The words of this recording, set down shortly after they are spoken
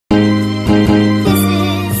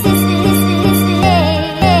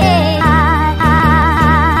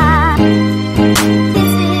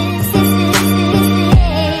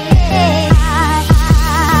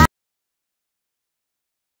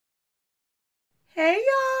Hey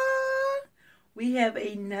y'all, we have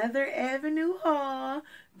another Avenue haul.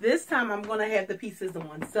 This time I'm gonna have the pieces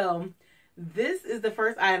on. So this is the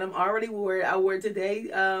first item. I already wore it. I wore it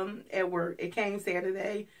today at work. It came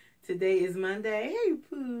Saturday. Today is Monday. Hey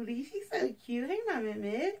Pootie, she's so cute. Hey Mama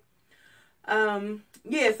Mitt.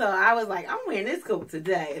 Yeah, so I was like, I'm wearing this coat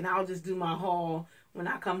today and I'll just do my haul when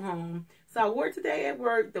I come home. So I wore it today at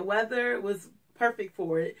work. The weather was perfect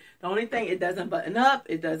for it. The only thing, it doesn't button up,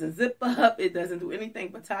 it doesn't zip up, it doesn't do anything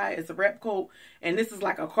but tie. It's a wrap coat, and this is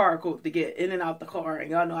like a car coat to get in and out the car. And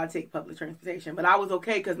y'all know I take public transportation, but I was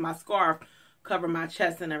okay because my scarf covered my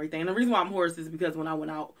chest and everything. And the reason why I'm hoarse is because when I went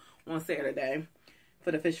out on Saturday for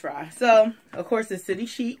the fish fry. So of course it's City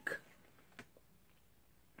Chic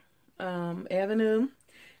Avenue,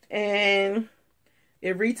 and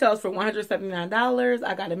it retails for $179.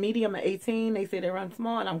 I got a medium at 18. They say they run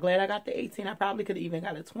small, and I'm glad I got the 18. I probably could have even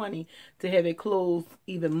got a 20 to have it close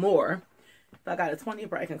even more. If I got a 20, it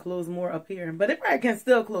probably can close more up here. But it probably can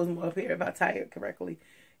still close more up here if I tie it correctly.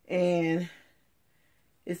 And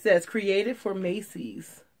it says, created for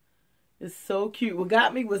Macy's. It's so cute. What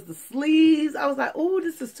got me was the sleeves. I was like, oh,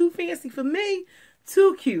 this is too fancy for me.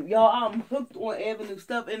 Too cute. Y'all, I'm hooked on Avenue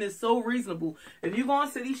stuff, and it's so reasonable. If you go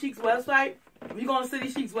on City Chic's website,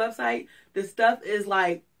 the stuff is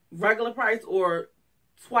like regular price or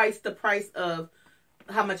twice the price of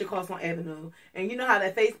how much it costs on Avenue. And you know how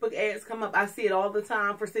that Facebook ads come up? I see it all the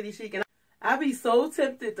time for City Chic, and I be so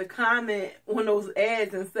tempted to comment on those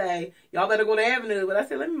ads and say, y'all better go to Avenue. But I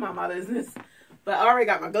said, let me mind my business. But I already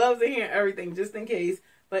got my gloves in here and everything just in case.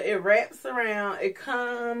 But it wraps around. It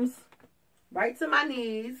comes right to my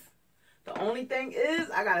knees. The only thing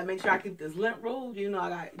is, I gotta make sure I keep this lint rolled. You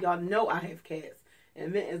know, y'all know I have cats.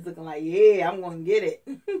 And Mint is looking like, yeah, I'm gonna get it.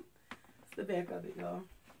 It's the back of it, y'all.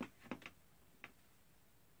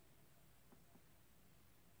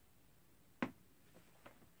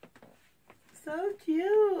 So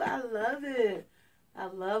cute. I love it. I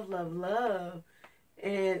love, love, love.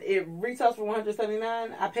 And it retails for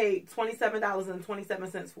 $179. I paid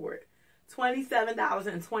 $27.27 for it.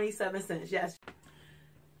 $27.27. Yes.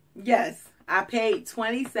 Yes. I paid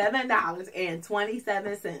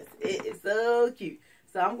 $27.27. It is so cute.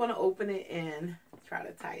 So I'm going to open it and try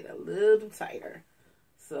to tie it a little tighter.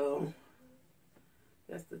 So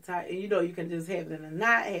that's the tie. And you know, you can just have it in a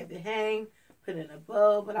knot, have it hang, put it in a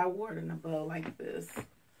bow. But I wore it in a bow like this.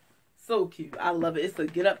 So cute. I love it. It's a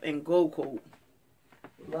get up and go coat.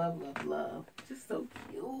 Love, love, love. Just so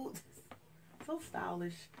cute. So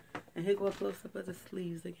stylish. And here go a close up of the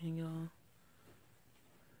sleeves again, y'all.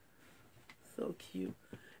 So cute.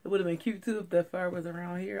 It would have been cute too if that fur was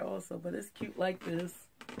around here also, but it's cute like this.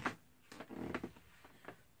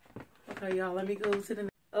 Okay, y'all, let me go to the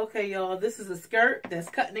next. Okay, y'all, this is a skirt that's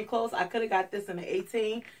cutting it close. I could have got this in an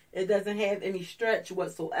 18. It doesn't have any stretch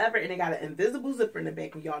whatsoever, and it got an invisible zipper in the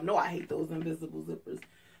back, and y'all know I hate those invisible zippers.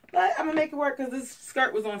 But I'm going to make it work because this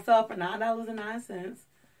skirt was on sale for $9.09.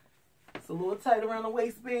 It's a little tight around the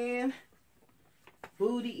waistband,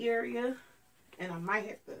 booty area, and I might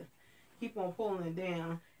have to keep on pulling it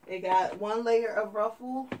down. It got one layer of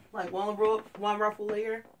ruffle, like one ruffle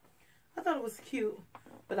layer. I thought it was cute,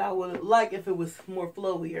 but I would like if it was more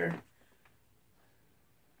flowier.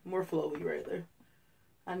 More flowy, rather.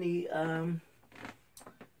 I need,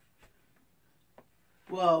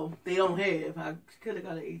 well, they don't have. I could have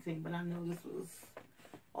got an 18, but I know this was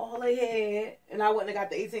all they had. And I wouldn't have got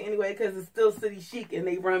the 18 anyway because it's still City Chic and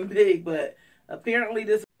they run big. But apparently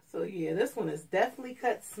this... So yeah, this one is definitely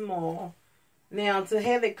cut small. Now, to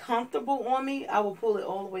have it comfortable on me, I will pull it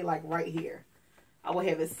all the way like right here. I will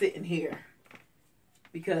have it sitting here.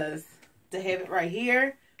 Because to have it right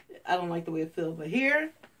here, I don't like the way it feels. But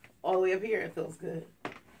here, all the way up here, it feels good.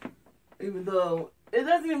 Even though it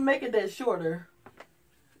doesn't even make it that shorter.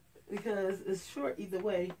 Because it's short either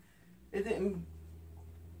way. It didn't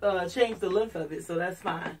change the length of it, so that's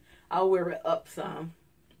fine. I'll wear it up some.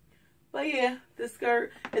 But yeah, this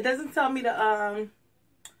skirt, it doesn't tell me the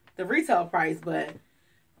retail price, but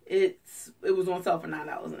it was on sale for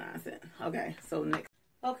 $9.09. Okay, so next.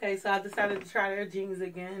 Okay, so I decided to try their jeans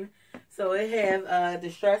again. So it have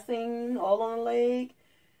distressing all on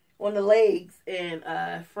the legs, and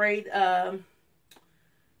frayed at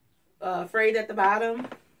the bottom.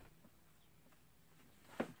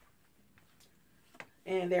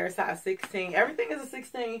 And they're a size 16. Everything is a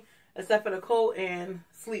 16 except for the coat and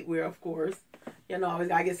sleepwear, of course. You know, I always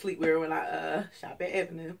gotta get sleepwear when I shop at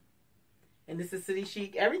Avenue. And this is City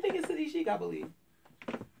Chic. Everything is City Chic, I believe.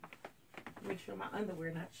 Make sure my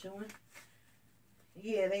underwear not showing.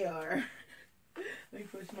 Yeah, they are. Let me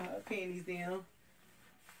push my panties down.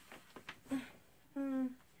 Of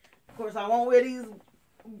course, I won't wear these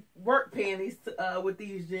work panties with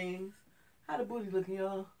these jeans. How the booty looking,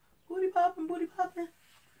 y'all? Booty popping, booty popping.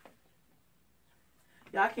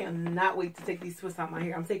 Y'all, I cannot wait to take these twists out my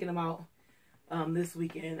hair. I'm taking them out this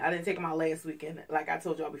weekend. I didn't take them out last weekend, like I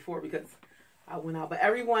told y'all before, because I went out. But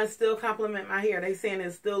everyone still compliment my hair. They saying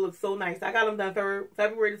it still looks so nice. I got them done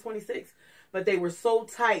February the 26th, but they were so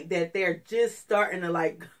tight that they're just starting to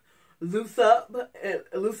like loosen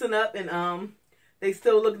up, and they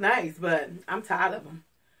still look nice. But I'm tired of them.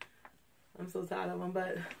 I'm so tired of them.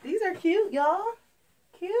 But these are cute, y'all.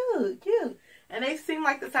 Cute, cute. And they seem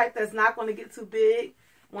like the type that's not going to get too big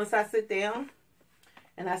once I sit down.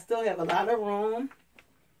 And I still have a lot of room.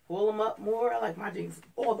 Pull them up more. I like my jeans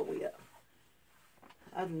all the way up.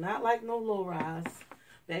 I do not like no low rise.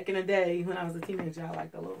 Back in the day when I was a teenager, I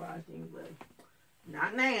liked the low rise jeans, but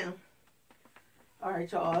not now. All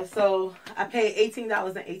right, y'all. So I paid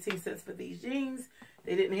 $18.18 for these jeans.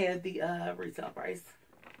 They didn't have the retail price.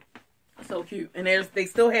 So cute. And they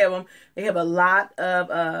still have them. They have a lot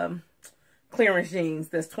of clearance jeans.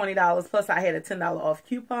 That's $20. Plus I had a $10 off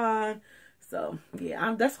coupon. So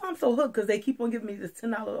yeah, that's why I'm so hooked, because they keep on giving me this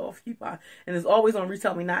 $10 off coupon, and it's always on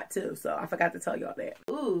Retail Me Not too. So I forgot to tell y'all that.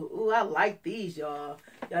 Ooh, I like these, y'all.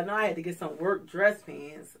 Y'all know I had to get some work dress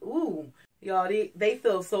pants. Ooh, y'all, they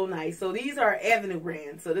feel so nice. So these are Avenue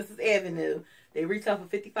brand. So this is Avenue. They retail for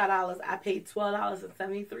 $55. I paid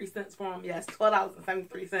 $12.73 for them. Yes,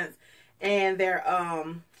 $12.73. And they're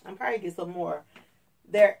I'm probably get some more.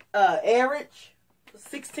 They're average,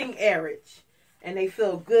 16 average, and they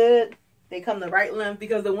feel good. They come the right length,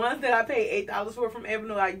 because the ones that I paid $8 for from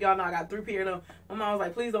Avenue, like y'all know, I got 3 pair of them. My mom was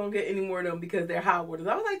like, please don't get any more of them because they're high waters.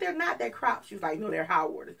 I was like, they're not, they're cropped. She was like, no, they're high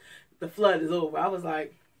waters. The flood is over. I was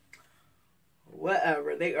like,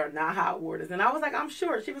 whatever. They are not high waters. And I was like, I'm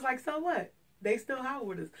sure. She was like, so what? They still high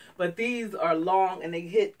waters. But these are long, and they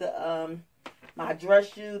hit the my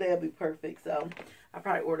dress shoe. They'll be perfect. So I'll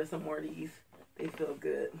probably order some more of these. They feel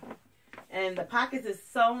good. And the pockets is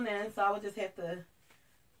sewn in, so I would just have to,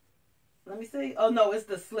 let me see. Oh, no, it's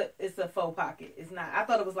the slip. It's a faux pocket. It's not. I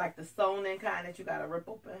thought it was like the sewn in kind that you got to rip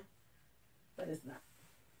open. But it's not.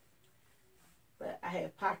 But I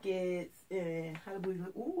have pockets. And how the booty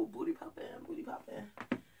look? Ooh, booty popping. Booty popping.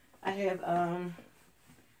 I have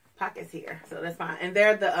pockets here. So that's fine. And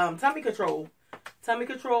they're the tummy control. Tummy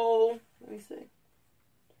control. Let me see.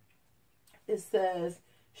 It says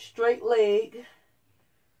straight leg,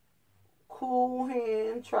 cool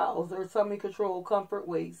hand trouser, tummy control, comfort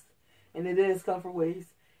waist. And it is comfort waist.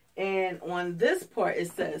 And on this part,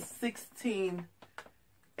 it says 16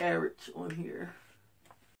 average on here.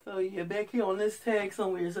 So yeah, back here on this tag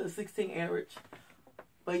somewhere, it says 16 average.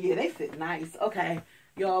 But yeah, they fit nice. Okay,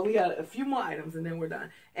 y'all, we got a few more items and then we're done.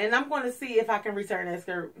 And I'm going to see if I can return that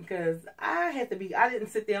skirt, because I didn't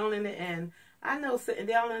sit down in it. And I know sitting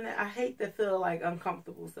down in it, I hate to feel like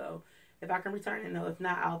uncomfortable. So if I can return it, no. If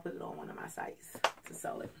not, I'll put it on one of my sites to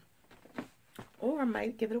sell it. Or I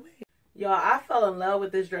might give it away. Y'all, I fell in love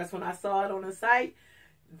with this dress when I saw it on the site.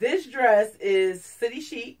 This dress is City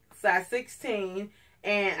Chic, size 16.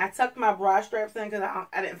 And I tucked my bra straps in because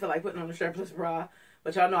I didn't feel like putting on the strapless bra.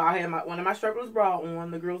 But y'all know I had one of my strapless bra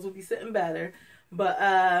on. The girls will be sitting better. But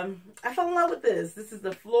I fell in love with this. This is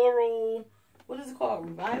the floral, what is it called?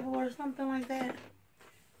 Revival or something like that?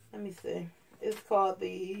 Let me see. It's called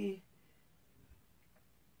the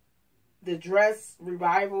dress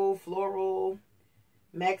Revival Floral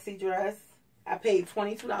maxi dress. I paid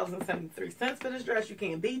 $22.73 for this dress. You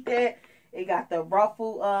can't beat that. It got the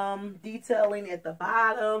ruffle detailing at the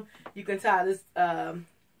bottom. You can tie this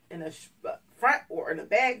in the front or in the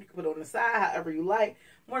back. You can put it on the side, however you like.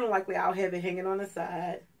 More than likely, I'll have it hanging on the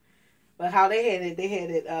side. But how they had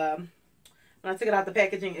it, when I took it out the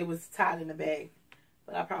packaging, it was tied in the bag.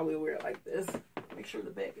 But I probably wear it like this. Make sure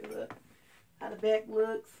the back is up. How the back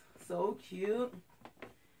looks. So cute.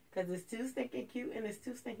 Because it's too stinking cute, and it's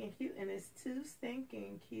too stinking cute, and it's too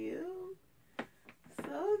stinking cute.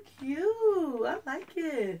 So cute. I like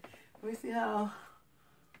it. Let me see how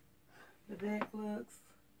the back looks.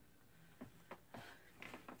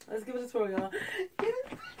 Let's give it a twirl, y'all.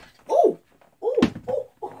 Ooh! Ooh! Ooh!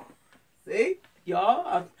 Ooh! See?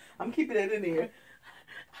 Y'all, I'm keeping it in there.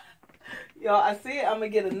 Y'all, I see it. I'm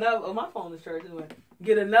going to get enough. Oh, my phone is charged anyway.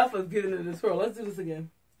 Get enough of giving it a twirl. Let's do this again.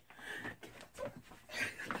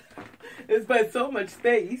 It's been so much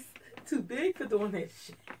space. Too big for doing that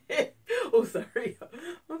shit. Oh, sorry.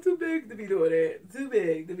 I'm too big to be doing that. Too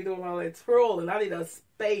big to be doing all that twirling. I need a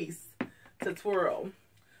space to twirl.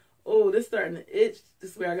 Oh, this starting to itch.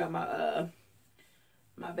 This is where I got my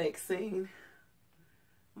my vaccine.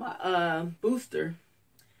 My booster.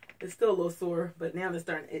 It's still a little sore, but now it's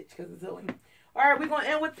starting to itch because it's healing. All right, we're going to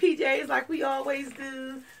end with PJs like we always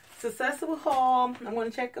do. Successful haul. I'm going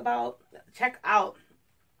to check out,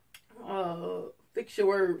 fix your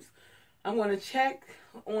words. I'm going to check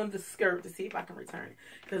on the skirt to see if I can return it.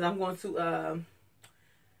 Because I'm going to,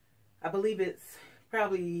 I believe it's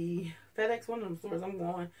probably FedEx, one of them stores I'm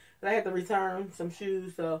going. But I have to return some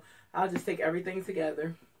shoes, so I'll just take everything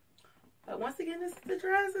together. But once again, the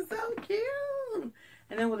dress is so cute.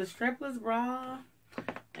 And then with a strapless bra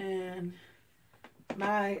and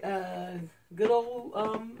my good old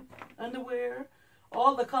underwear.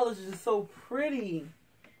 All the colors are just so pretty.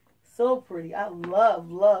 So pretty. I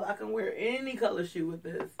love. I can wear any color shoe with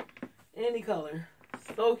this. Any color.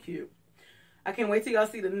 So cute. I can't wait till y'all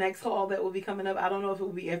see the next haul that will be coming up. I don't know if it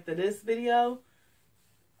will be after this video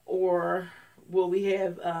or will we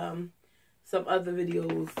have some other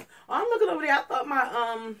videos. Oh, I'm looking over there. I thought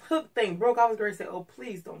my hook thing broke. I was going to say, oh,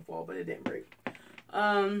 please don't fall, but it didn't break.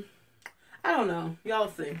 I don't know. Y'all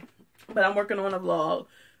see. But I'm working on a vlog.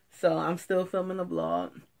 So I'm still filming a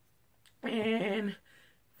vlog. And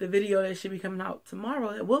the video that should be coming out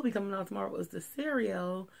tomorrow, that will be coming out tomorrow, is the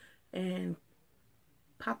cereal and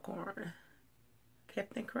popcorn.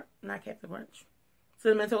 Not Captain Crunch.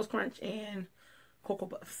 Cinnamon Toast Crunch and Cocoa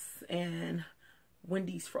Puffs and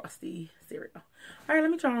Wendy's Frosty cereal. Alright,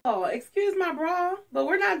 let me try. Oh, excuse my bra, but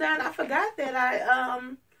we're not done. I forgot that I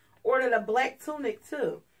ordered a black tunic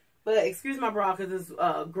too. But excuse my bra because it's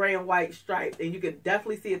gray and white striped, and you can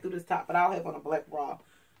definitely see it through this top. But I'll have on a black bra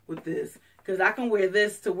with this because I can wear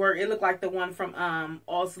this to work. It looked like the one from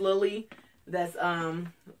Oz Lily that's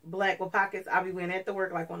black with pockets. I'll be wearing that to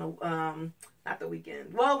work like on a not the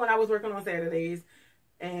weekend. Well, when I was working on Saturdays,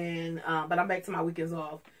 and but I'm back to my weekends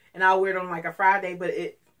off, and I'll wear it on like a Friday. But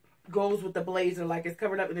it goes with the blazer, like it's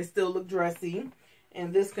covered up and it still look dressy.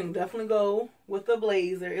 And this can definitely go with the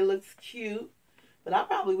blazer. It looks cute. But I'll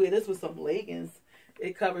probably wear this with some leggings.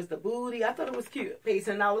 It covers the booty. I thought it was cute. Paid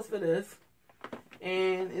 $10 for this.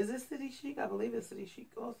 And is this City Chic? I believe it's City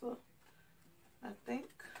Chic also. I think.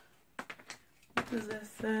 What does that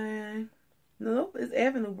say? Nope, it's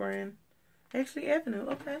Avenue brand. Actually, Avenue.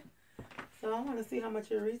 Okay. So I want to see how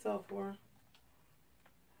much it retail for.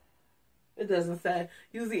 It doesn't say.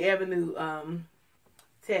 Usually Avenue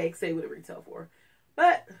tags say what it retail for.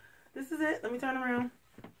 But this is it. Let me turn around.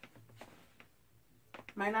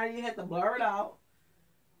 Might not even have to blur it out.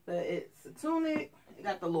 But it's a tunic. It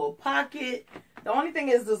got the little pocket. The only thing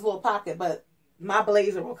is this little pocket, but my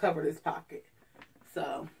blazer will cover this pocket.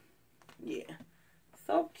 So, yeah.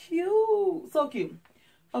 So cute. So cute.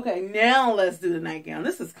 Okay, now let's do the nightgown.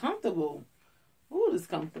 This is comfortable. Ooh, this is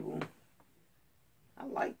comfortable. I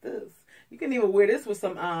like this. You can even wear this with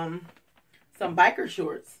some biker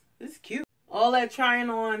shorts. This is cute. All that trying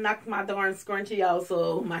on knocked my darn scrunchie out,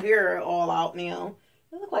 so my hair all out now.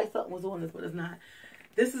 It looked like something was on this, but it's not.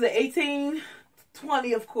 This is an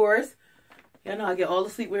 1820, of course. Y'all know I get all the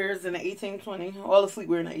sleepwears in the 1820. All the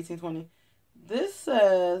sleepwear in the 1820. This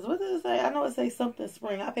says, what does it say? I know it says something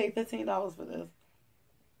spring. I paid $15 for this.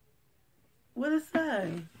 What does it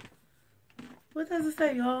say? What does it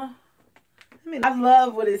say, y'all? I mean, I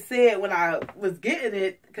love what it said when I was getting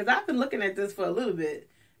it, because I've been looking at this for a little bit.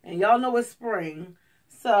 And y'all know it's spring.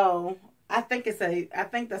 So I think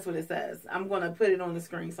that's what it says. I'm going to put it on the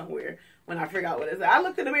screen somewhere when I figure out what it says. I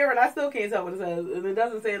looked in the mirror and I still can't tell what it says. And it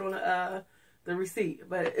doesn't say it on the receipt.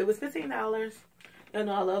 But it was $15. You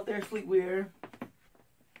know, I love their sleepwear.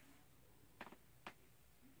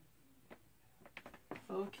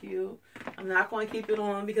 So cute. I'm not going to keep it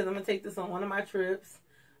on because I'm going to take this on one of my trips.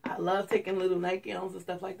 I love taking little nightgowns and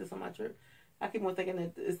stuff like this on my trip. I keep on thinking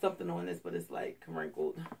that it's something on this, but it's like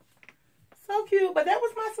wrinkled. So cute. But that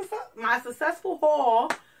was my successful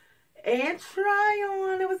haul and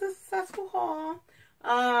try on. It was a successful haul.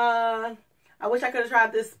 I wish I could have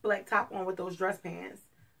tried this black top on with those dress pants.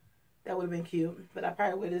 That would have been cute. But I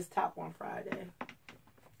probably wear this top on Friday.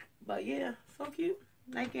 But yeah, so cute.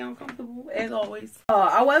 Nightgown, comfortable as always.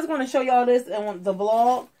 I was going to show y'all this on the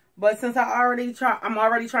vlog, but since I'm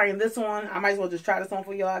already trying this on, I might as well just try this on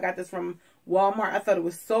for y'all. I got this from Walmart. I thought it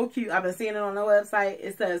was so cute. I've been seeing it on the website.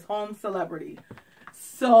 It says Home Celebrity.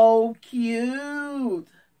 So cute.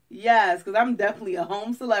 Yes, because I'm definitely a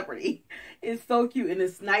home celebrity. It's so cute and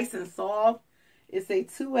it's nice and soft. It's a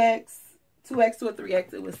 2X to a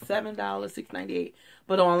 3X. It was $7, $6.98.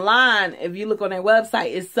 But online, if you look on their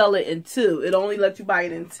website, it sell it in 2. It only lets you buy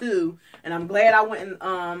it in 2. And I'm glad I went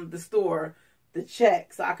in the store to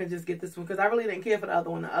check so I could just get this one because I really didn't care for the other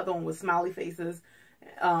one. The other one was smiley faces,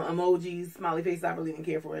 emojis, smiley faces. I really didn't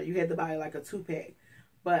care for it. You had to buy like a 2-pack.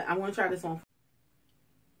 But I'm going to try this one.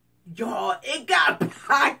 Y'all, it got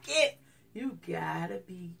pockets. You gotta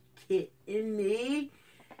be kidding me.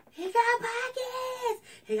 It got pockets.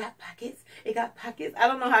 It got pockets. It got pockets. I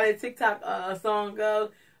don't know how that TikTok song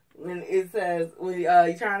goes when it says, when you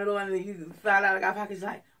turn it on and you find out it got pockets, you're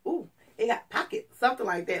like, ooh, it got pockets. Something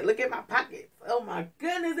like that. Look at my pockets. Oh my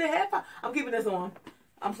goodness, it had pockets. I'm keeping this on.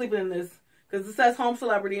 I'm sleeping in this. Because it says home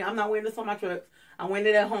celebrity. I'm not wearing this on my trips. I'm wearing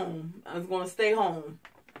it at home. I was going to stay home.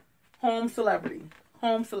 Home celebrity.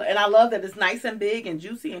 Home celebrity. And I love that it's nice and big and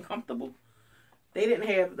juicy and comfortable. They didn't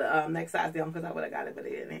have the next size down because I would have got it, but they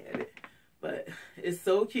didn't have it. But it's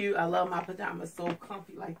so cute. I love my pajamas so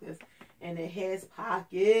comfy like this. And it has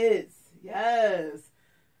pockets. Yes.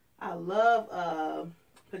 I love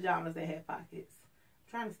pajamas that have pockets.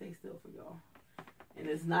 I'm trying to stay still for y'all. And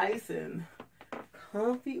it's nice and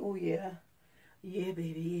comfy. Oh, yeah. Yeah,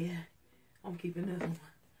 baby. Yeah. I'm keeping this one.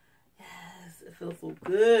 Yes. It feels so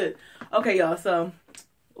good. Okay, y'all. So,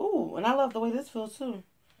 ooh, and I love the way this feels, too.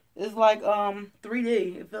 It's like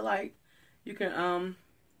 3D. It feels like you can,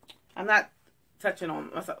 I'm not touching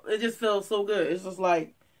on myself. It just feels so good. It's just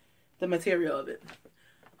like the material of it.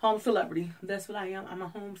 Home celebrity. That's what I am. I'm a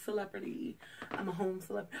home celebrity. I'm a home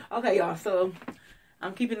celebrity. Okay, y'all. So,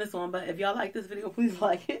 I'm keeping this on. But if y'all like this video, please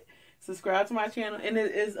like it. Subscribe to my channel. And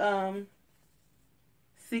it is,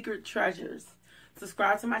 Secret Treasures.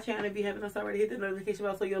 Subscribe to my channel if you haven't already. Hit the notification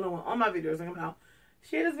bell so you'll know when all my videos are coming out.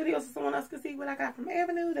 Share this video so someone else can see what I got from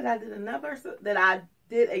Avenue. That I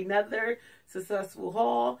did another successful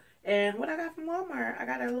haul. And what I got from Walmart. I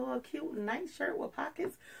got a little cute nice shirt with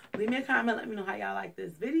pockets. Leave me a comment. Let me know how y'all like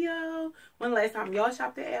this video. When the last time y'all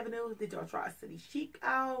shopped at Avenue? Did y'all try City Chic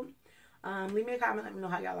out? Leave me a comment. Let me know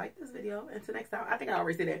how y'all like this video. Until next time. I think I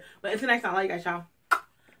already said that. But until next time, I love you guys, y'all.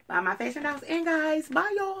 Buy my fashion house. And guys,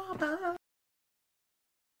 bye y'all. Bye.